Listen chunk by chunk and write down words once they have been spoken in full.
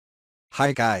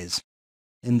Hi guys.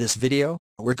 In this video,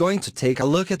 we're going to take a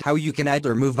look at how you can add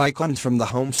or remove icons from the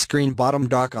home screen bottom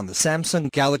dock on the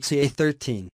Samsung Galaxy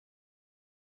A13.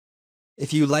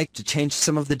 If you like to change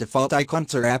some of the default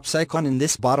icons or apps icon in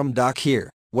this bottom dock here,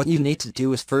 what you need to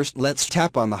do is first let's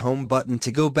tap on the home button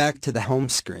to go back to the home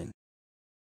screen.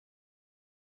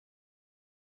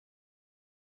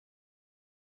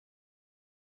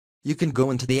 You can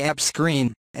go into the app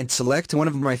screen and select one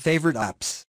of my favorite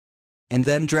apps, and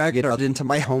then drag it out into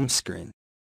my home screen,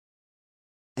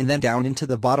 and then down into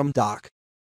the bottom dock.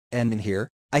 And in here,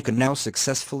 I can now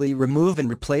successfully remove and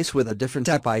replace with a different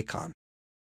app icon.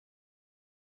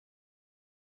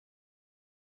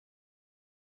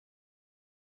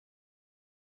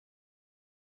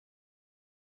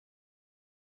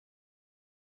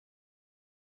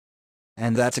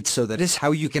 And that's it. So that is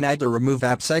how you can add or remove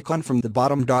apps icon from the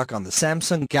bottom dock on the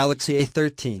Samsung Galaxy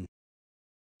A13.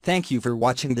 Thank you for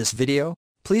watching this video.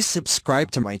 Please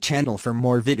subscribe to my channel for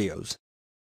more videos.